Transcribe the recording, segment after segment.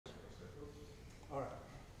All right.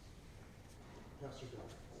 Pastor Bill.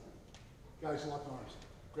 Guys, lock arms.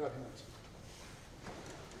 Grab hands.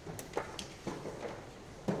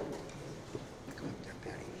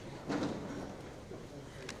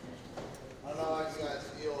 I don't know how you guys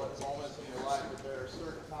feel at moments in your life, but there are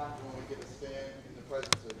certain times when we get to stand in the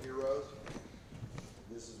presence of heroes.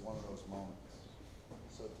 This is one of those moments.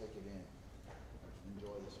 So take it in.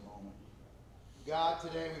 Enjoy this moment. God,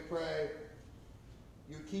 today we pray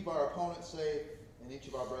you would keep our opponents safe and each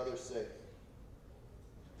of our brothers safe.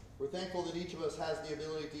 We're thankful that each of us has the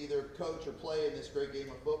ability to either coach or play in this great game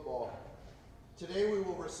of football. Today we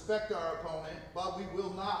will respect our opponent, but we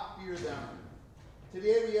will not fear them.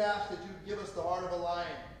 Today we ask that you give us the heart of a lion,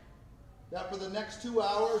 that for the next 2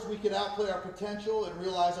 hours we could outplay our potential and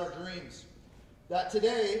realize our dreams. That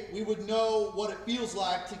today we would know what it feels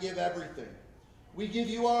like to give everything. We give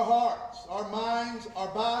you our hearts, our minds,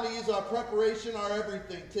 our bodies, our preparation, our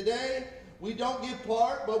everything. Today we don't give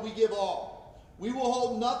part, but we give all. We will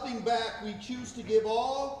hold nothing back. We choose to give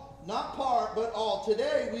all, not part, but all.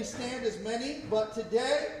 Today we stand as many, but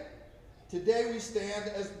today we stand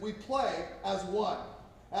as we play as one.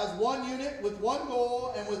 As one unit with one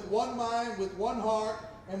goal and with one mind, with one heart,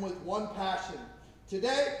 and with one passion.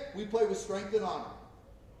 Today we play with strength and honor.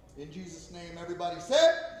 In Jesus' name, everybody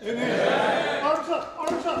say, Amen. Arms up,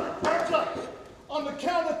 arms up, arms up. On the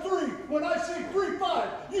count of 3, when I say 3, 5,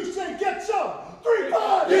 you